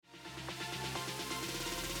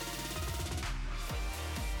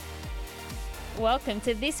Welcome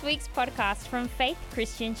to this week's podcast from Faith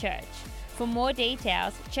Christian Church. For more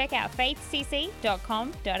details, check out faithcc.com.au.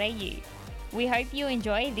 We hope you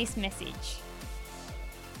enjoy this message.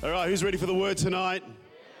 All right, who's ready for the word tonight?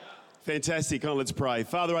 Fantastic. Come on, let's pray.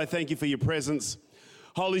 Father, I thank you for your presence.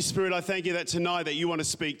 Holy Spirit, I thank you that tonight that you want to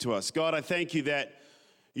speak to us. God, I thank you that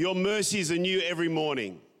your mercies are new every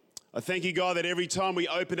morning. I thank you, God, that every time we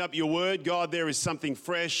open up your word, God, there is something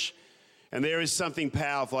fresh and there is something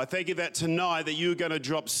powerful. I thank you that tonight that you're going to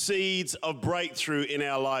drop seeds of breakthrough in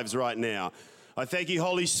our lives right now. I thank you,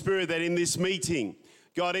 Holy Spirit, that in this meeting,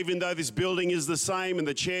 God, even though this building is the same and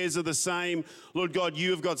the chairs are the same, Lord God,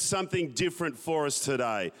 you have got something different for us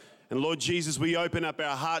today. And Lord Jesus, we open up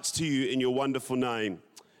our hearts to you in your wonderful name.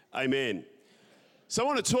 Amen. So I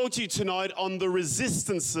want to talk to you tonight on the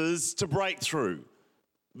resistances to breakthrough.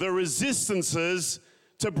 The resistances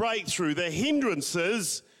to breakthrough, the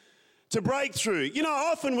hindrances to breakthrough. You know,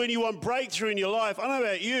 often when you want breakthrough in your life, I don't know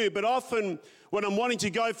about you, but often when I'm wanting to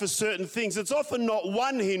go for certain things, it's often not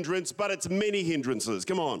one hindrance, but it's many hindrances.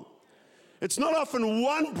 Come on. It's not often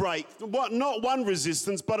not one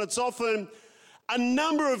resistance, but it's often a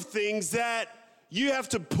number of things that you have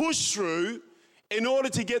to push through in order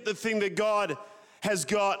to get the thing that God has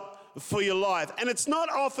got for your life. And it's not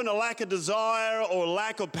often a lack of desire or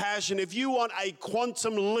lack of passion. If you want a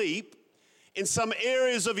quantum leap in some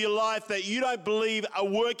areas of your life that you don't believe are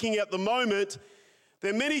working at the moment,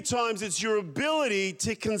 then many times it's your ability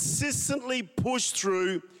to consistently push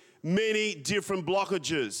through many different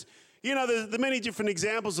blockages. You know, there's many different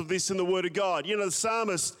examples of this in the Word of God. You know, the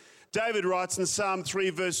psalmist David writes in Psalm 3,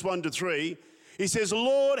 verse 1-3, he says,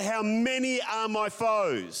 Lord, how many are my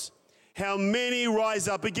foes? How many rise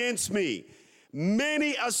up against me?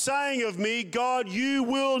 Many are saying of me, God, you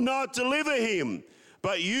will not deliver him.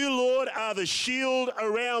 But you, Lord, are the shield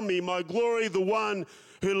around me, my glory, the one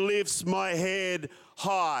who lifts my head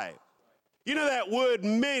high. You know that word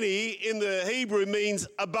many in the Hebrew means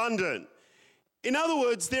abundant. In other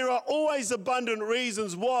words, there are always abundant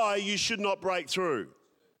reasons why you should not break through.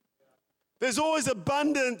 There's always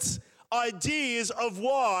abundant ideas of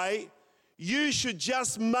why you should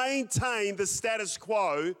just maintain the status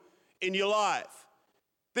quo in your life.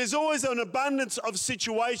 There's always an abundance of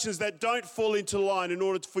situations that don't fall into line in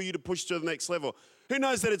order for you to push to the next level. Who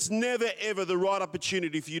knows that it's never, ever the right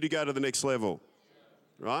opportunity for you to go to the next level,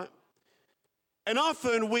 right? And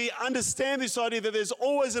often we understand this idea that there's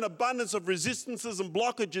always an abundance of resistances and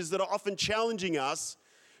blockages that are often challenging us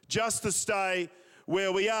just to stay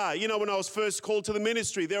where we are. You know, when I was first called to the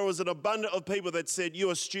ministry, there was an abundance of people that said, you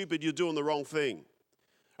are stupid, you're doing the wrong thing.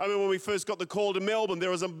 I mean, when we first got the call to Melbourne,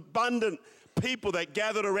 there was abundant people that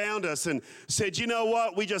gathered around us and said, you know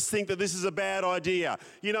what, we just think that this is a bad idea.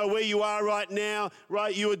 You know, where you are right now,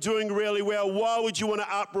 right, you are doing really well. Why would you want to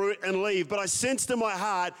uproot and leave? But I sensed in my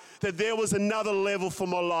heart that there was another level for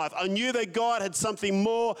my life. I knew that God had something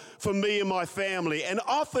more for me and my family. And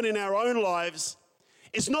often in our own lives,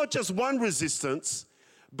 it's not just one resistance,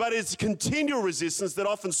 but it's continual resistance that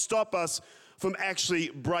often stop us from actually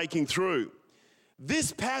breaking through.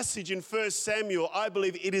 This passage in 1 Samuel, I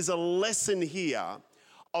believe it is a lesson here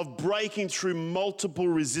of breaking through multiple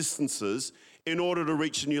resistances in order to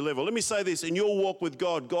reach a new level. Let me say this, in your walk with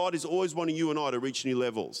God, God is always wanting you and I to reach new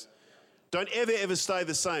levels. Don't ever stay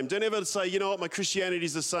the same. Don't ever say, you know what, my Christianity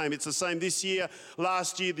is the same. It's the same this year,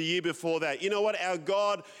 last year, the year before that. You know what, our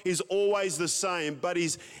God is always the same, but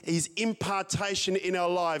his impartation in our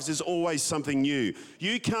lives is always something new.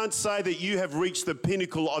 You can't say that you have reached the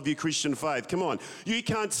pinnacle of your Christian faith. Come on. You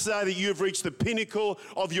can't say that you have reached the pinnacle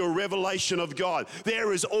of your revelation of God.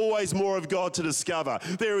 There is always more of God to discover.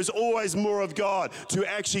 There is always more of God to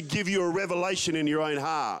actually give you a revelation in your own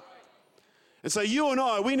heart. And so you and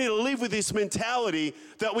I, we need to live with this mentality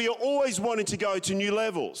that we are always wanting to go to new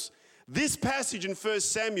levels. This passage in 1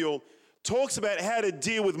 Samuel talks about how to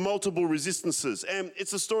deal with multiple resistances. And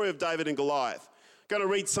it's the story of David and Goliath. I'm going to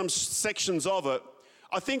read some sections of it.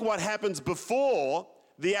 I think what happens before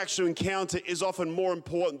the actual encounter is often more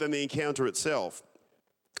important than the encounter itself.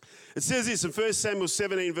 It says this in 1 Samuel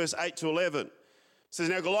 17, verse 8-11. It says,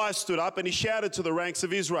 now Goliath stood up and he shouted to the ranks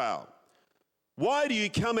of Israel, why do you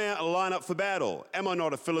come out and line up for battle? Am I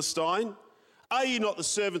not a Philistine? Are you not the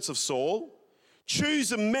servants of Saul?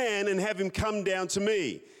 Choose a man and have him come down to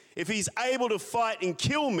me. If he's able to fight and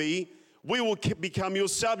kill me, we will become your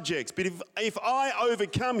subjects. But if I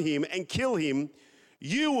overcome him and kill him,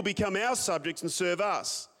 you will become our subjects and serve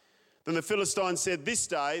us. Then the Philistine said, this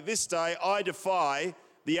day, I defy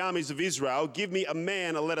the armies of Israel. Give me a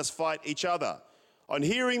man and let us fight each other. On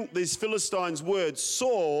hearing these Philistines' words,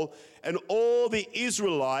 Saul and all the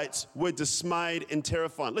Israelites were dismayed and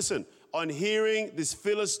terrified. Listen, on hearing this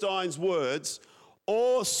Philistine's words,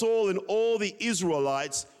 all Saul and all the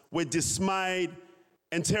Israelites were dismayed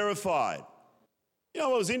and terrified. You know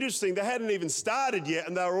what was interesting? They hadn't even started yet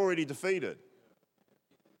and they were already defeated.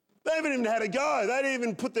 They haven't even had a go. They hadn't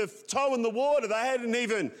even put their toe in the water. They hadn't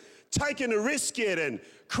even taken a risk yet and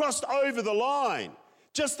crossed over the line.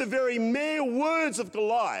 Just the very mere words of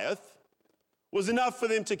Goliath was enough for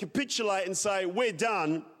them to capitulate and say, we're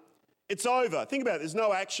done, it's over. Think about it, there's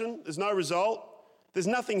no action, there's no result, there's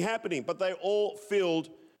nothing happening, but they're all filled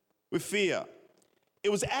with fear. It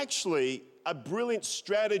was actually a brilliant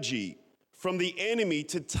strategy from the enemy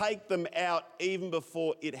to take them out even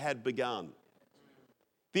before it had begun.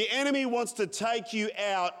 The enemy wants to take you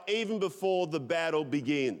out even before the battle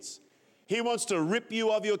begins. He wants to rip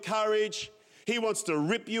you of your courage. He wants to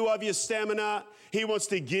rip you of your stamina. He wants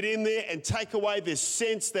to get in there and take away this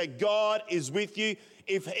sense that God is with you.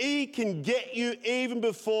 If he can get you even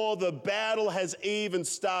before the battle has even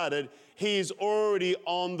started, he is already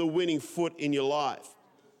on the winning foot in your life.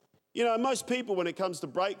 You know, most people, when it comes to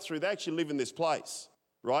breakthrough, they actually live in this place,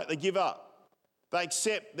 right? They give up. They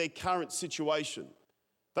accept their current situation.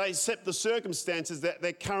 They accept the circumstances that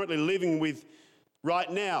they're currently living with right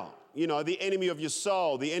now. You know, the enemy of your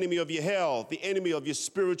soul, the enemy of your health, the enemy of your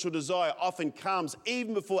spiritual desire often comes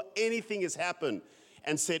even before anything has happened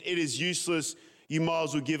and said, it is useless, you might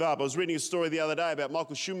as well give up. I was reading a story the other day about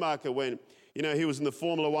Michael Schumacher when, you know, he was in the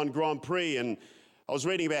Formula One Grand Prix, and I was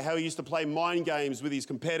reading about how he used to play mind games with his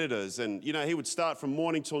competitors, and, you know, he would start from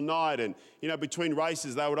morning till night, and, you know, between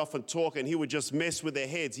races they would often talk and he would just mess with their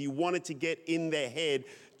heads. He wanted to get in their head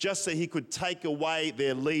just so he could take away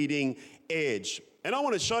their leading edge. And I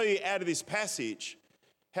want to show you out of this passage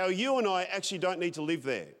how you and I actually don't need to live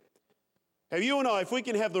there. How you and I, if we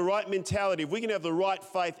can have the right mentality, if we can have the right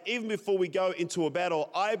faith, even before we go into a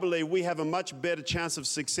battle, I believe we have a much better chance of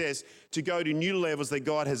success to go to new levels that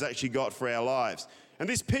God has actually got for our lives. And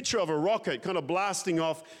this picture of a rocket kind of blasting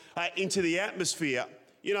off into the atmosphere,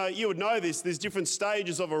 you know, you would know this, there's different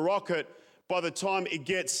stages of a rocket by the time it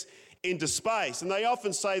gets into space. And they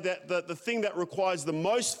often say that the thing that requires the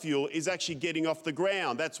most fuel is actually getting off the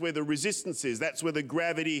ground. That's where the resistance is. That's where the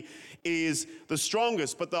gravity is the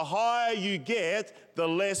strongest. But the higher you get, the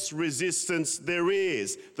less resistance there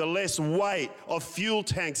is, the less weight of fuel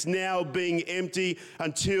tanks now being empty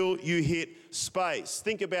until you hit space.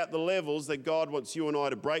 Think about the levels that God wants you and I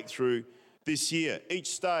to break through this year, each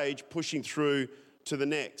stage pushing through to the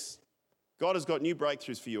next. God has got new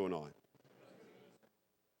breakthroughs for you and I.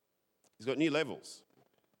 He's got new levels,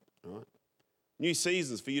 right? New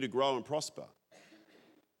seasons for you to grow and prosper.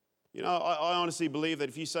 You know, I honestly believe that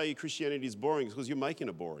if you say your Christianity is boring, it's because you're making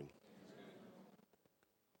it boring.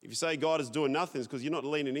 If you say God is doing nothing, it's because you're not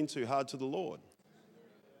leaning in too hard to the Lord,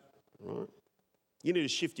 right? You need to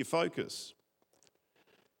shift your focus.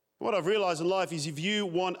 What I've realized in life is if you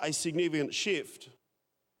want a significant shift,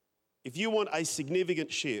 then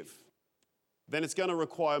it's going to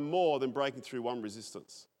require more than breaking through one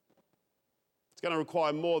resistance. It's going to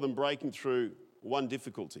require more than breaking through one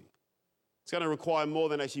difficulty. It's going to require more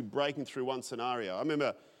than actually breaking through one scenario. I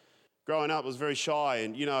remember growing up, I was very shy,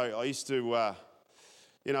 and, you know, I used to,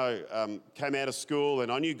 came out of school,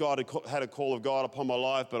 and I knew God had a call of God upon my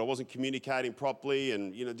life, but I wasn't communicating properly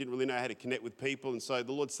and, you know, didn't really know how to connect with people. And so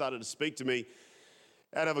the Lord started to speak to me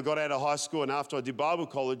I got out of high school and after I did Bible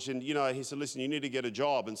college, and, you know, he said, listen, you need to get a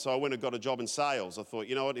job. And so I went and got a job in sales. I thought,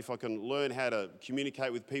 you know what, if I can learn how to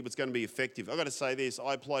communicate with people, it's going to be effective. I've got to say this,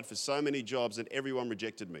 I applied for so many jobs and everyone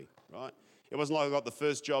rejected me, right? It wasn't like I got the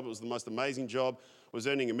first job, it was the most amazing job. I was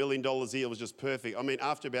earning $1 million a year, it was just perfect. I mean,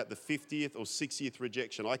 after about the 50th or 60th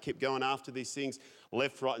rejection, I kept going after these things,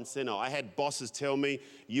 left, right and centre. I had bosses tell me,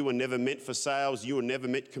 you were never meant for sales, you were never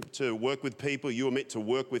meant to work with people, you were meant to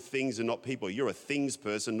work with things and not people. You're a things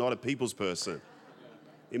person, not a people's person.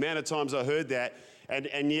 The amount of times I heard that, and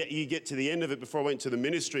yet you get to the end of it before I went to the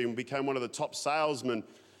ministry and became one of the top salesmen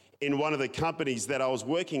in one of the companies that I was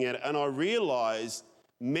working at, and I realised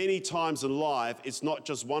many times in life, it's not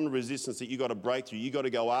just one resistance that you got to break through. You got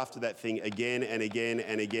to go after that thing again and again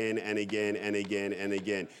and again and again and again and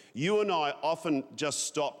again. You and I often just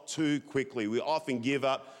stop too quickly. We often give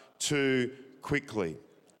up too quickly.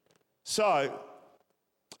 So,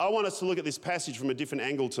 I want us to look at this passage from a different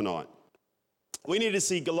angle tonight. We need to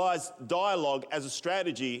see Goliath's dialogue as a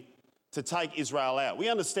strategy to take Israel out. We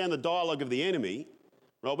understand the dialogue of the enemy,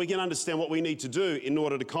 right? We can understand what we need to do in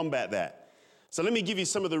order to combat that. So let me give you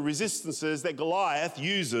some of the resistances that Goliath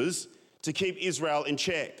uses to keep Israel in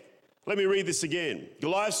check. Let me read this again.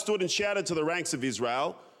 Goliath stood and shouted to the ranks of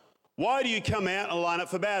Israel, "Why do you come out and line up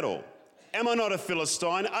for battle? Am I not a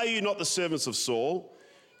Philistine? Are you not the servants of Saul?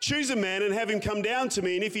 Choose a man and have him come down to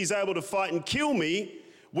me, and if he's able to fight and kill me,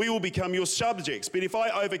 we will become your subjects. But if I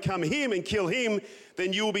overcome him and kill him,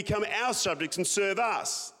 then you will become our subjects and serve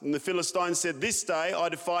us." And the Philistines said, "This day I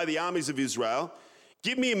defy the armies of Israel.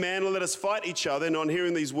 Give me a man and let us fight each other." And on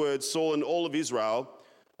hearing these words, Saul and all of Israel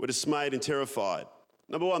were dismayed and terrified.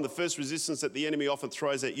 Number one, the first resistance that the enemy often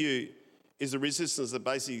throws at you is the resistance that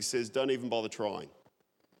basically says, don't even bother trying.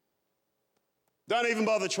 Don't even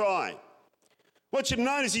bother trying. What you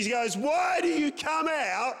notice, he goes, "Why do you come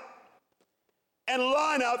out and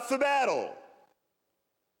line up for battle?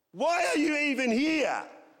 Why are you even here?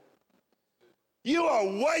 You are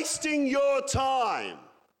wasting your time.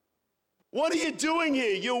 What are you doing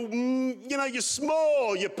here? You're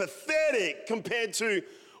small, you're pathetic compared to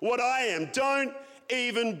what I am. Don't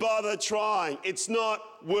even bother trying. It's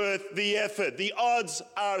not worth the effort. The odds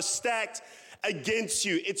are stacked against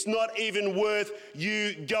you. It's not even worth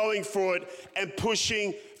you going for it and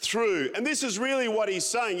pushing through." And this is really what he's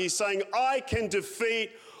saying. He's saying, I can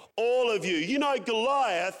defeat all of you. You know,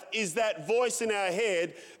 Goliath is that voice in our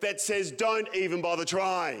head that says, don't even bother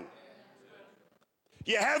trying.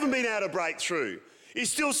 You haven't been able to break through. You're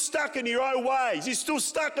still stuck in your own ways. You're still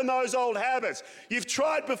stuck in those old habits. You've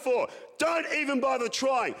tried before. Don't even bother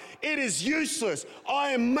trying. It is useless.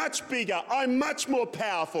 I am much bigger. I'm much more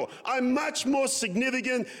powerful. I'm much more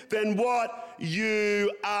significant than what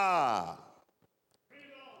you are.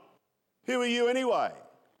 Who are you anyway?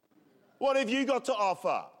 What have you got to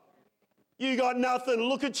offer? You got nothing.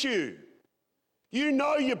 Look at you. You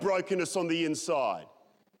know your brokenness on the inside.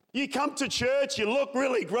 You come to church, you look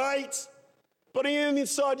really great, but on the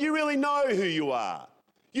inside, you really know who you are.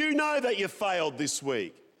 You know that you failed this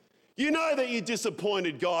week. You know that you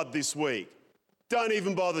disappointed God this week. Don't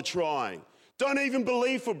even bother trying. Don't even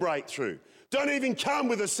believe for breakthrough. Don't even come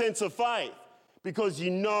with a sense of faith because you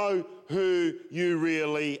know who you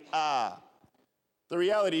really are. The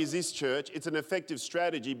reality is this, church, it's an effective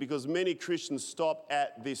strategy because many Christians stop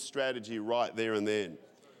at this strategy right there and then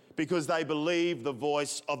because they believe the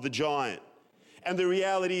voice of the giant. And the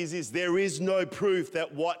reality is there is no proof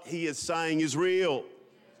that what he is saying is real.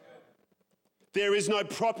 There is no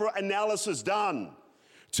proper analysis done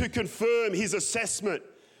to confirm his assessment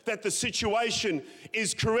that the situation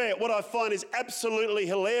is correct. What I find is absolutely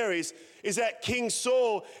hilarious is that King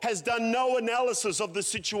Saul has done no analysis of the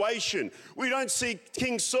situation. We don't see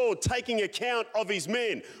King Saul taking account of his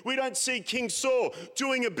men. We don't see King Saul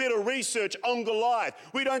doing a bit of research on Goliath.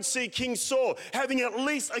 We don't see King Saul having at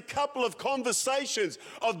least a couple of conversations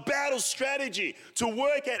of battle strategy to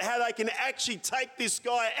work out how they can actually take this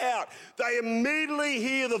guy out. They immediately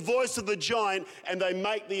hear the voice of the giant and they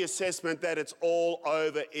make the assessment that it's all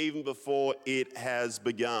over even before it has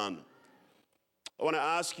begun. I want to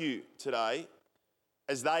ask you today,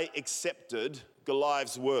 as they accepted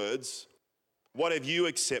Goliath's words, what have you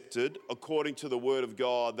accepted according to the word of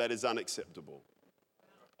God that is unacceptable?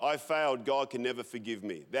 I failed, God can never forgive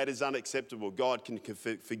me. That is unacceptable. God can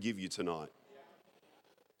forgive you tonight.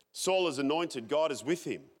 Saul is anointed, God is with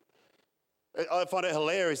him. I find it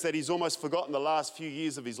hilarious that he's almost forgotten the last few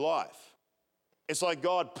years of his life. It's like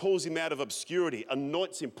God pulls him out of obscurity,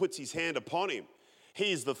 anoints him, puts his hand upon him.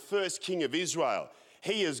 He is the first king of Israel.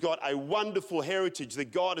 He has got a wonderful heritage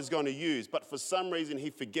that God is going to use, but for some reason he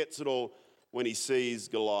forgets it all when he sees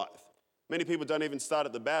Goliath. Many people don't even start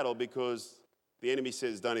at the battle because the enemy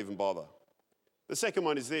says, don't even bother. The second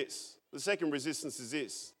one is this. The second resistance is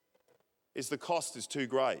this, is the cost is too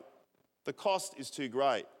great. The cost is too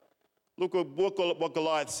great. Look what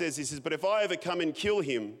Goliath says. He says, but if I overcome and kill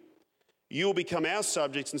him, you'll become our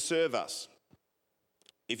subjects and serve us.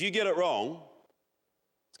 If you get it wrong,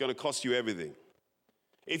 it's going to cost you everything.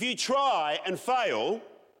 If you try and fail,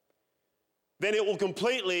 then it will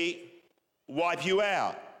completely wipe you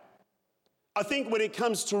out. I think when it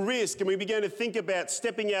comes to risk and we begin to think about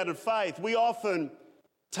stepping out of faith, we often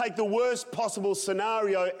take the worst possible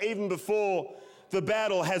scenario even before the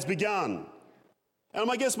battle has begun. And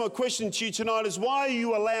I guess my question to you tonight is, why are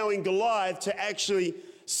you allowing Goliath to actually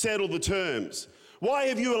settle the terms? Why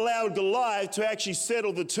have you allowed Goliath to actually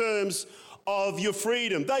settle the terms of your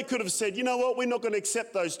freedom? They could have said, you know what, we're not going to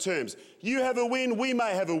accept those terms. You have a win, we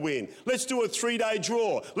may have a win. Let's do a 3-day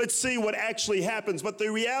draw. Let's see what actually happens. But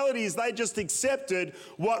the reality is they just accepted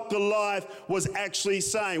what Goliath was actually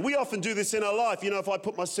saying. We often do this in our life. You know, if I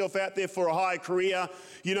put myself out there for a higher career,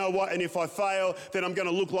 you know what, and if I fail, then I'm going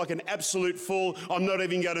to look like an absolute fool. I'm not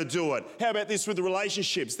even going to do it. How about this with the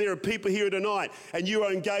relationships? There are people here tonight and you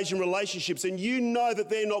are engaged in relationships and you know that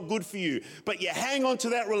they're not good for you, but you hang on to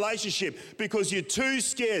that relationship because you're too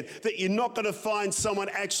scared that you're not going to find someone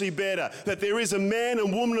actually better, that there is a man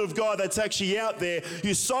and woman of God that's actually out there.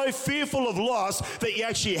 You're so fearful of loss that you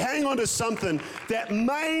actually hang on to something that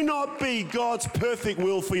may not be God's perfect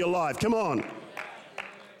will for your life. Come on.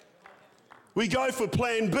 We go for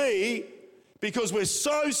plan B because we're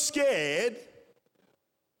so scared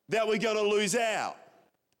that we're going to lose out.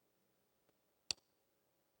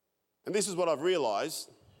 And this is what I've realized.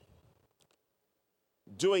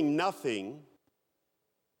 Doing nothing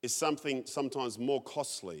is something sometimes more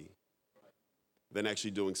costly than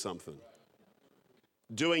actually doing something.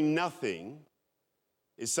 Doing nothing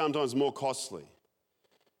is sometimes more costly.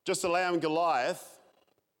 Just allowing Goliath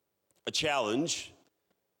a challenge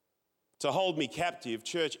to hold me captive,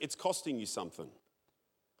 church, it's costing you something.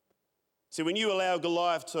 See, when you allow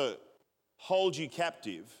Goliath to hold you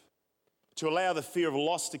captive, to allow the fear of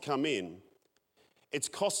loss to come in, it's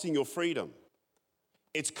costing your freedom.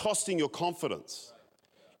 It's costing your confidence.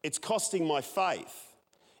 It's costing my faith.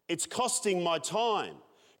 It's costing my time.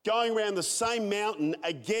 Going around the same mountain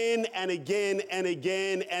again and again and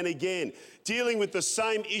again and again. Dealing with the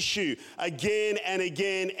same issue again and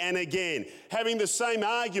again and again. Having the same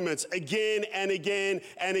arguments again and again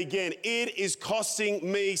and again. It is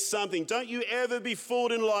costing me something. Don't you ever be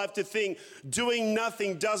fooled in life to think doing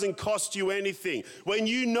nothing doesn't cost you anything. When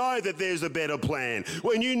you know that there's a better plan,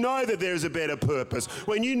 when you know that there's a better purpose,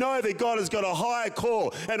 when you know that God has got a higher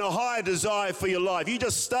call and a higher desire for your life, you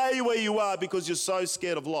just stay where you are because you're so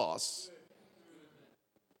scared of loss.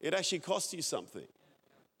 It actually costs you something.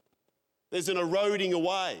 There's an eroding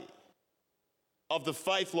away of the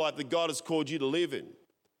faith life that God has called you to live in.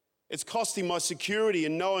 It's costing my security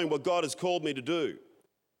in knowing what God has called me to do.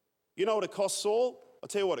 You know what it cost Saul? I'll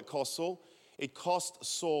tell you what it cost Saul. It cost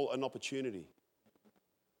Saul an opportunity.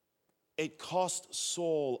 It cost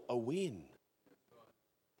Saul a win.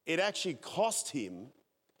 It actually cost him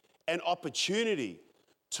an opportunity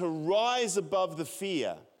to rise above the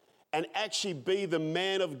fear and actually be the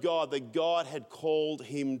man of God that God had called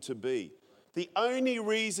him to be. The only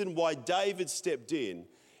reason why David stepped in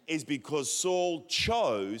is because Saul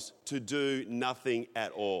chose to do nothing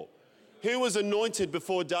at all. Who was anointed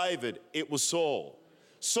before David? It was Saul.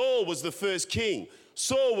 Saul was the first king.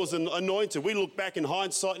 Saul was anointed. We look back in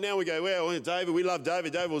hindsight now, we go, well, David, we love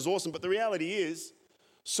David. David was awesome. But the reality is,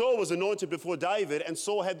 Saul was anointed before David, and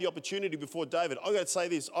Saul had the opportunity before David. I've got to say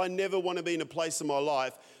this, I never want to be in a place in my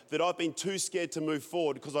life that I've been too scared to move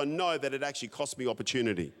forward because I know that it actually cost me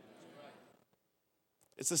opportunity.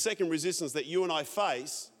 It's the second resistance that you and I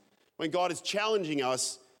face when God is challenging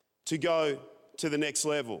us to go to the next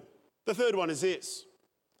level. The third one is this,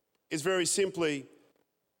 is very simply,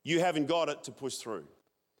 you haven't got it to push through.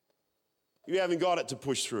 You haven't got it to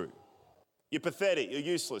push through. You're pathetic, you're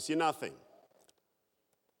useless, you're nothing.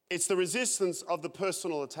 It's the resistance of the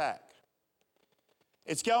personal attack.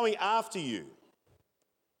 It's going after you.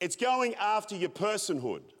 It's going after your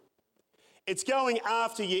personhood. It's going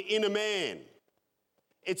after your inner man.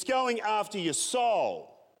 It's going after your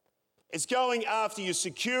soul. It's going after your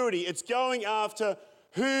security. It's going after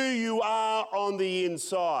who you are on the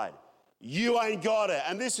inside. You ain't got it.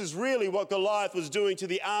 And this is really what Goliath was doing to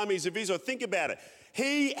the armies of Israel. Think about it.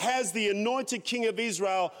 He has the anointed king of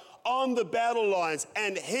Israel on the battle lines,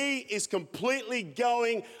 and he is completely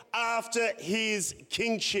going after his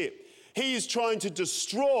kingship. He is trying to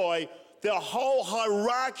destroy the whole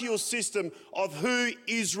hierarchical system of who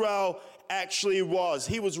Israel actually was.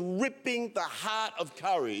 He was ripping the heart of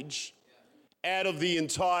courage out of the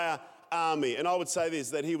entire army. And I would say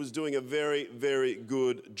this, that he was doing a very, very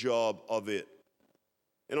good job of it.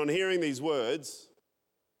 And on hearing these words,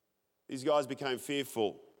 these guys became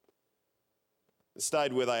fearful and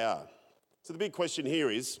stayed where they are. So the big question here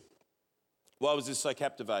is, why was this so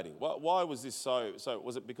captivating? Why was this so,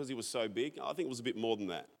 was it because he was so big? I think it was a bit more than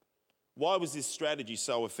that. Why was this strategy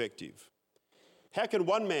so effective? How can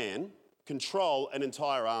one man control an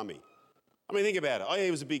entire army? I mean, think about it. Oh, yeah,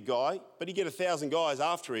 he was a big guy, but you get 1,000 guys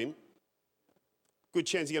after him, good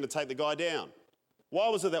chance you're going to take the guy down. Why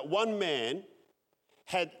was it that one man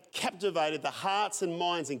had captivated the hearts and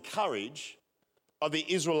minds and courage of the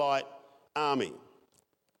Israelite army?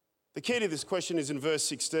 The key to this question is in verse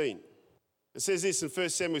 16. It says this in 1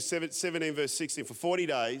 Samuel 17, verse 16. For 40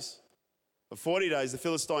 days, the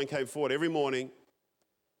Philistine came forward every morning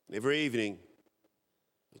and every evening.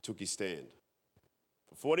 He took his stand.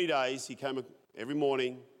 For 40 days, he came every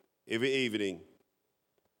morning, every evening,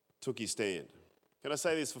 took his stand. Can I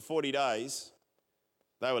say this? For 40 days,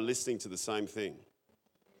 they were listening to the same thing.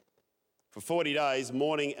 For 40 days,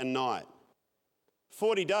 morning and night.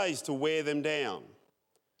 40 days to wear them down.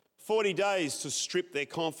 40 days to strip their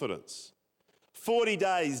confidence. 40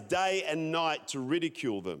 days, day and night, to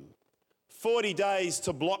ridicule them. 40 days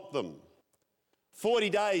to block them. 40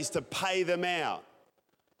 days to pay them out.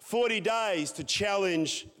 40 days to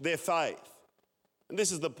challenge their faith. And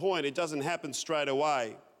this is the point. It doesn't happen straight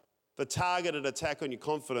away. The targeted attack on your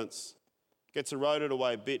confidence gets eroded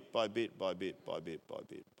away bit by bit by bit by bit by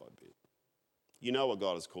bit by bit. You know what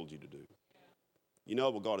God has called you to do. You know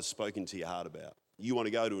what God has spoken to your heart about. You want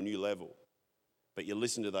to go to a new level. But you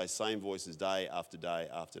listen to those same voices day after day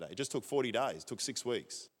after day. It just took 40 days. It took 6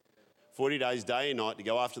 weeks. 40 days, day and night, to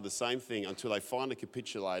go after the same thing until they finally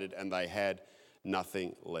capitulated and they had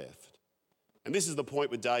nothing left. And this is the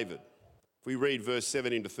point with David. If we read verse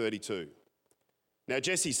 17 to 32. Now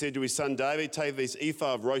Jesse said to his son David, take this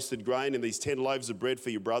ephah of roasted grain and these 10 loaves of bread for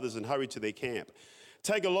your brothers and hurry to their camp.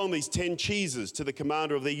 Take along these 10 cheeses to the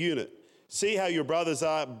commander of their unit. See how your brothers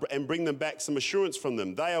are and bring them back some assurance from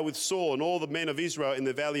them. They are with Saul and all the men of Israel in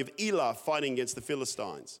the valley of Elah fighting against the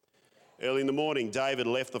Philistines. Early in the morning, David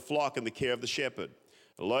left the flock in the care of the shepherd.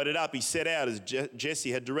 Loaded up, he set out as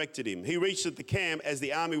Jesse had directed him. He reached at the camp as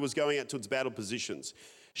the army was going out to its battle positions.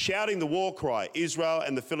 Shouting the war cry, Israel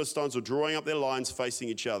and the Philistines were drawing up their lines facing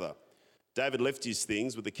each other. David left his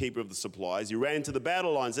things with the keeper of the supplies. He ran to the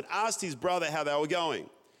battle lines and asked his brother how they were going.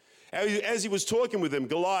 As he was talking with them,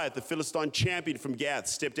 Goliath, the Philistine champion from Gath,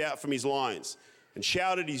 stepped out from his lines and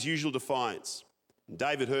shouted his usual defiance. And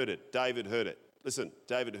David heard it. David heard it. Listen,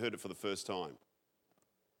 David heard it for the first time.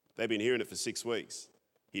 They've been hearing it for 6 weeks.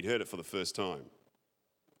 He'd heard it for the first time.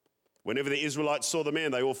 Whenever the Israelites saw the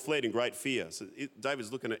man, they all fled in great fear. So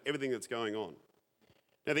David's looking at everything that's going on.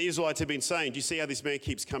 Now, the Israelites have been saying, do you see how this man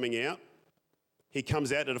keeps coming out? He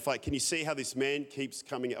comes out to the fight. Can you see how this man keeps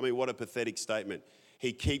coming out? I mean, what a pathetic statement.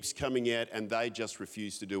 He keeps coming out and they just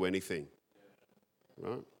refuse to do anything.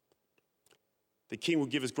 Right? The king will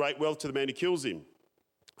give his great wealth to the man who kills him.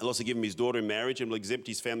 He'll also give him his daughter in marriage and will exempt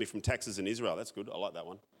his family from taxes in Israel. That's good. I like that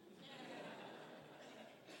one.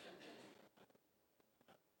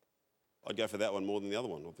 I'd go for that one more than the other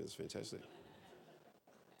one. I think it's fantastic.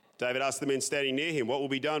 David asked the men standing near him, what will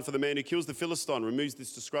be done for the man who kills the Philistine, removes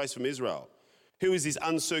this disgrace from Israel? Who is this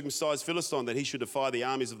uncircumcised Philistine that he should defy the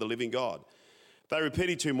armies of the living God? They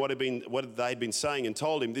repeated to him what they had been saying and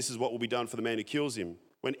told him, this is what will be done for the man who kills him.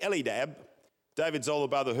 When Eliab, David's older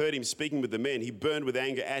brother, heard him speaking with the men, he burned with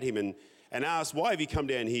anger at him and asked, why have you come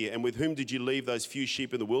down here? And with whom did you leave those few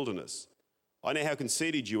sheep in the wilderness? I know how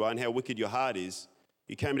conceited you are and how wicked your heart is.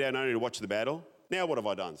 You came down only to watch the battle. Now what have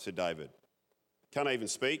I done? Said David. Can't I even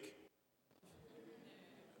speak?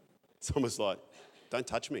 It's almost like, don't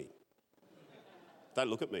touch me. Don't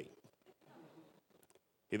look at me.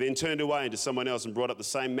 He then turned away into someone else and brought up the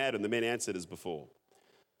same matter, and the men answered as before.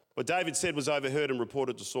 What David said was overheard and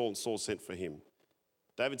reported to Saul, and Saul sent for him.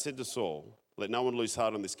 David said to Saul, let no one lose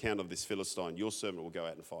heart on this account of this Philistine. Your servant will go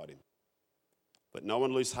out and fight him. Let no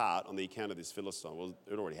one lose heart on the account of this Philistine. Well,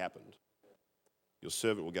 it already happened. Your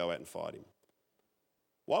servant will go out and fight him.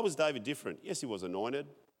 Why was David different? Yes, he was anointed.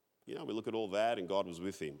 You know, we look at all that and God was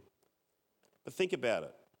with him. But think about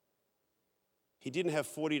it. He didn't have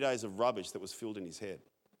 40 days of rubbish that was filled in his head.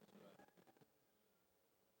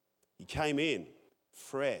 He came in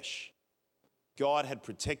fresh. God had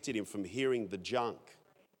protected him from hearing the junk.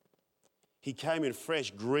 He came in fresh,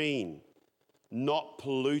 green, not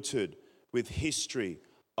polluted with history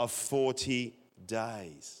of 40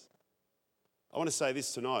 days. I want to say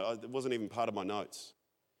this tonight. It wasn't even part of my notes.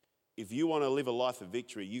 If you want to live a life of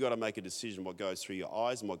victory, you got to make a decision what goes through your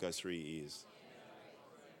eyes and what goes through your ears.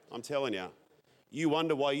 I'm telling you, you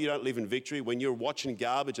wonder why you don't live in victory when you're watching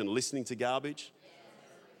garbage and listening to garbage.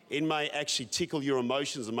 It may actually tickle your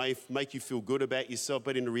emotions and may make you feel good about yourself,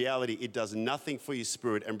 but in reality, it does nothing for your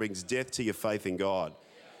spirit and brings death to your faith in God.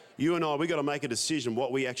 You and I, we got to make a decision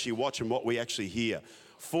what we actually watch and what we actually hear.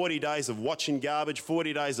 40 days of watching garbage,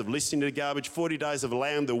 40 days of listening to garbage, 40 days of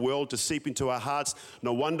allowing the world to seep into our hearts.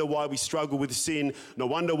 No wonder why we struggle with sin. No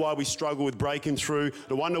wonder why we struggle with breaking through.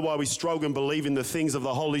 No wonder why we struggle and believe in the things of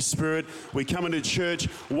the Holy Spirit. We come into church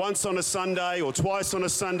once on a Sunday or twice on a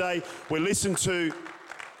Sunday. We listen to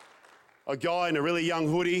a guy in a really young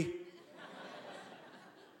hoodie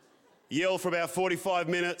yell for about 45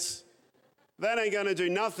 minutes. That ain't going to do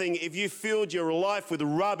nothing if you filled your life with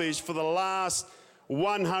rubbish for the last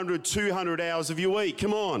 100, 200 hours of your week.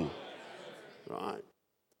 Come on. Right?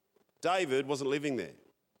 David wasn't living there.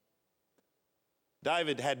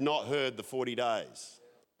 David had not heard the 40 days.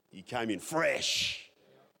 He came in fresh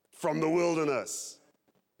from the wilderness,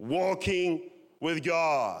 walking with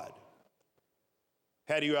God.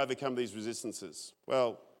 How do you overcome these resistances?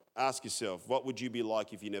 Well, ask yourself, what would you be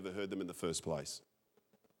like if you never heard them in the first place?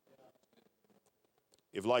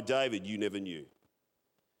 if, like David, you never knew?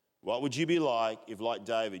 What would you be like if, like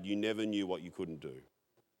David, you never knew what you couldn't do?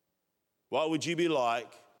 What would you be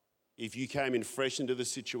like if you came in fresh into the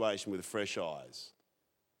situation with fresh eyes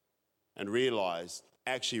and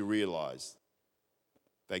actually realised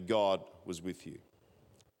that God was with you?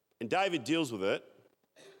 And David deals with it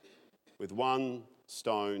with one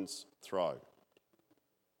stone's throw.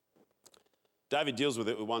 David deals with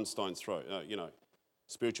it with one stone's throw.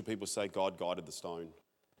 Spiritual people say God guided the stone.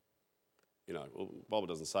 Well, the Bible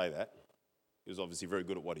doesn't say that. He was obviously very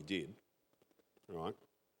good at what he did, all right?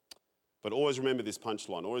 But always remember this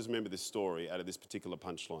punchline. Always remember this story out of this particular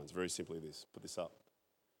punchline. It's very simply this. Put this up.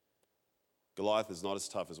 Goliath is not as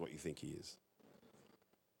tough as what you think he is.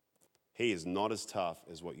 He is not as tough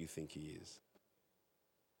as what you think he is.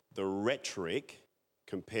 The rhetoric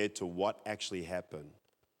compared to what actually happened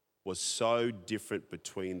was so different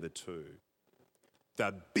between the two.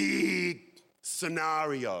 The big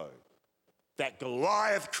scenario that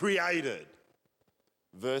Goliath created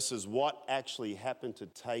versus what actually happened to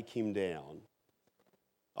take him down.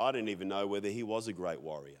 I don't even know whether he was a great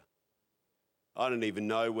warrior. I don't even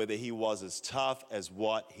know whether he was as tough as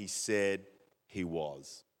what he said he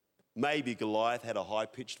was. Maybe Goliath had a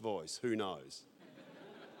high-pitched voice. Who knows?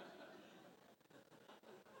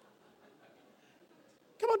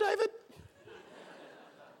 Come on, David.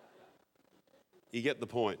 You get the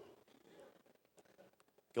point.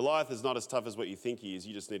 Goliath is not as tough as what you think he is.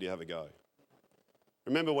 You just need to have a go.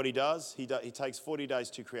 Remember what he does? He takes 40 days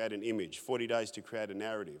to create an image, 40 days to create a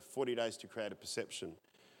narrative, 40 days to create a perception,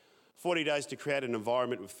 40 days to create an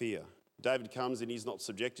environment with fear. David comes and he's not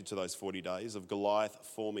subjected to those 40 days of Goliath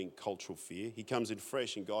forming cultural fear. He comes in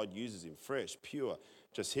fresh and God uses him fresh, pure,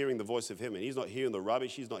 just hearing the voice of him. And he's not hearing the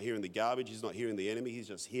rubbish, he's not hearing the garbage, he's not hearing the enemy, he's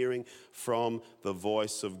just hearing from the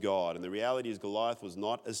voice of God. And the reality is Goliath was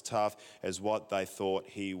not as tough as what they thought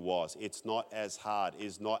he was. It's not as hard,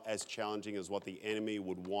 it's not as challenging as what the enemy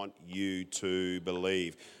would want you to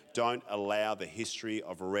believe. Don't allow the history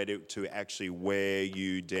of rhetoric to actually wear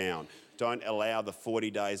you down. Don't allow the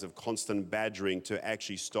 40 days of constant badgering to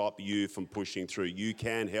actually stop you from pushing through. You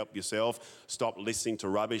can help yourself. Stop listening to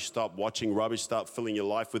rubbish. Stop watching rubbish. Start filling your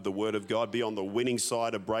life with the Word of God. Be on the winning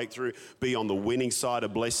side of breakthrough. Be on the winning side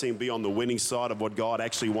of blessing. Be on the winning side of what God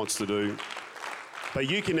actually wants to do. But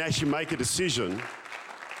you can actually make a decision.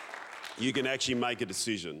 You can actually make a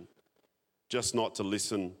decision just not to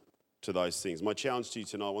listen to those things. My challenge to you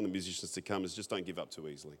tonight, I want the musicians to come, is just don't give up too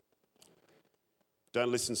easily. Don't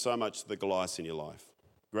listen so much to the Goliaths in your life.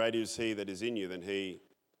 Greater is he that is in you than he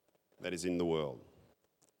that is in the world.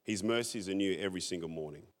 His mercies are new every single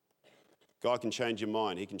morning. God can change your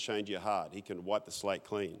mind. He can change your heart. He can wipe the slate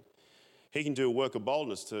clean. He can do a work of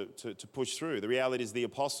boldness to push through. The reality is the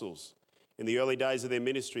apostles, in the early days of their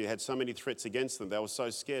ministry, had so many threats against them. They were so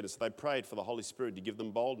scared. And so they prayed for the Holy Spirit to give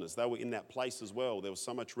them boldness. They were in that place as well. There was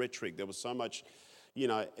so much rhetoric. There was so much,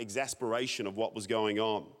 exasperation of what was going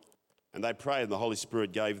on. And they prayed and the Holy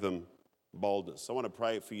Spirit gave them boldness. I want to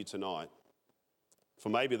pray for you tonight for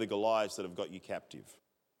maybe the Goliaths that have got you captive.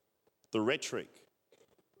 The rhetoric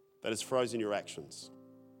that has frozen your actions.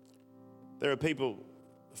 There are people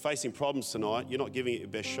facing problems tonight. You're not giving it your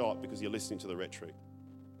best shot because you're listening to the rhetoric.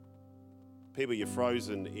 People, you're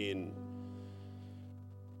frozen in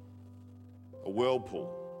a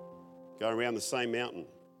whirlpool, going around the same mountain.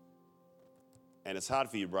 And it's hard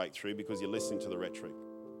for you to break through because you're listening to the rhetoric.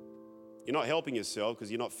 You're not helping yourself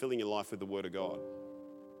because you're not filling your life with the Word of God.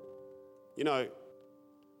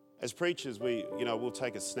 As preachers, we'll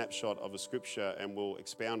take a snapshot of a scripture and we'll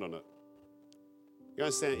expound on it. You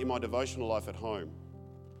understand, in my devotional life at home,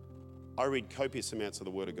 I read copious amounts of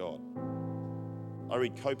the Word of God. I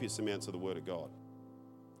read copious amounts of the Word of God,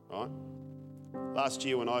 right? Last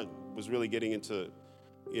year when I was really getting into,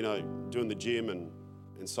 doing the gym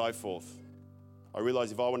and so forth, I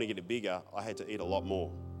realised if I want to get it bigger, I had to eat a lot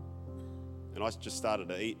more. And I just started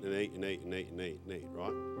to eat and eat and eat and eat and eat and eat,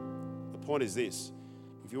 right? The point is this: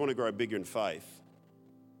 if you want to grow bigger in faith,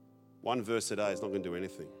 one verse a day is not going to do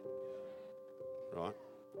anything, right?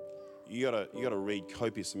 You gotta read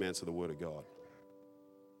copious amounts of the Word of God.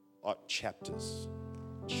 Chapters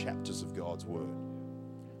of God's Word.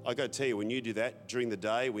 I got to tell you, when you do that during the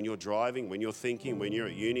day, when you're driving, when you're thinking, when you're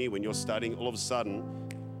at uni, when you're studying, all of a sudden,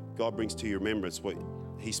 God brings to your remembrance what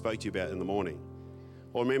He spoke to you about in the morning.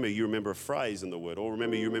 Or you remember a phrase in the Word. Or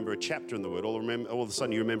you remember a chapter in the Word. Or all of a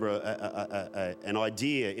sudden you remember an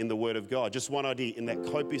idea in the Word of God. Just one idea in that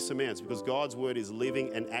copious amounts, because God's Word is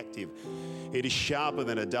living and active. It is sharper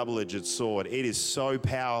than a double-edged sword. It is so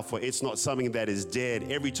powerful. It's not something that is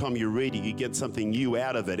dead. Every time you read it, you get something new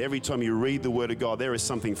out of it. Every time you read the Word of God, there is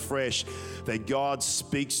something fresh that God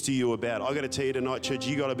speaks to you about. I got to tell you tonight, church,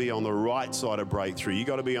 you got to be on the right side of breakthrough. You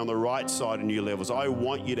got to be on the right side of new levels. I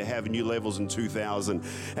want you to have new levels in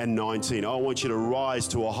 2019. I want you to rise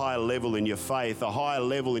to a higher level in your faith, a higher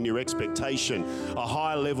level in your expectation, a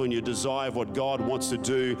higher level in your desire of what God wants to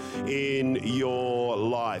do in your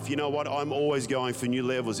life. You know what? I'm always going for new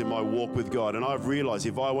levels in my walk with God. And I've realized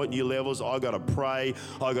if I want new levels, I got to pray.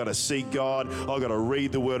 I got to seek God. I got to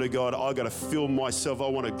read the Word of God. I got to fill myself. I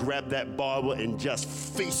want to grab that Bible and just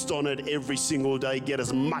feast on it every single day, get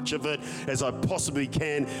as much of it as I possibly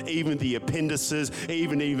can, even the appendices,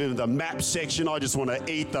 even the map section. I just want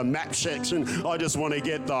to eat the map section. I just want to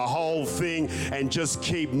get the whole thing and just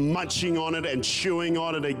keep munching on it and chewing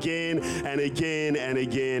on it again and again and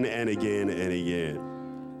again and again and again.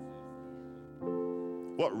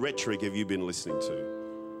 What rhetoric have you been listening to?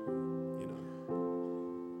 You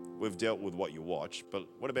know, we've dealt with what you watch, but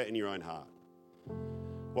what about in your own heart?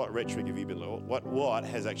 What rhetoric have you been, what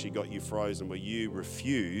has actually got you frozen where you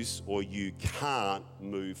refuse or you can't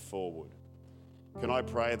move forward? Can I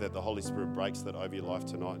pray that the Holy Spirit breaks that over your life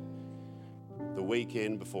tonight? The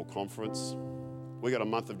weekend before conference, we got a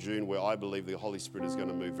month of June where I believe the Holy Spirit is going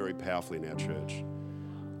to move very powerfully in our church.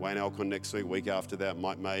 Wayne Alcon next week after that,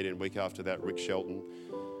 Mike Maiden, week after that, Rick Shelton.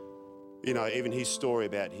 You know, even his story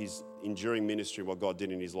about his enduring ministry, what God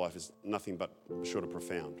did in his life is nothing but short of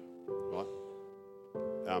profound, right?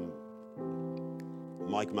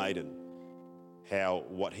 Mike Maiden, how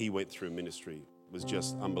what he went through in ministry was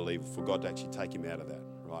just unbelievable for God to actually take him out of that,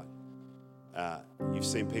 right? You've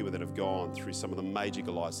seen people that have gone through some of the major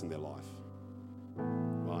Goliaths in their life,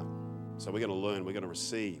 right? So we're going to learn, we're going to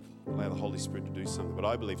receive, allow the Holy Spirit to do something. But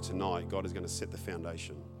I believe tonight God is going to set the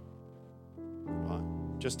foundation, right?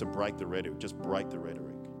 Just to break the rhetoric, just break the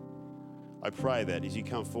rhetoric. I pray that as you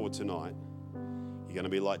come forward tonight, you're going to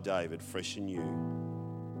be like David, fresh and new,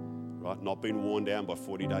 right? Not being worn down by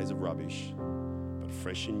 40 days of rubbish, but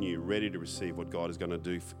fresh and new, ready to receive what God is going to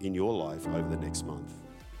do in your life over the next month.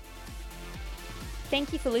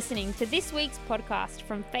 Thank you for listening to this week's podcast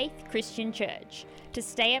from Faith Christian Church. To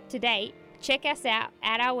stay up to date, check us out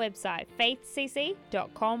at our website,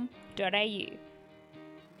 faithcc.com.au.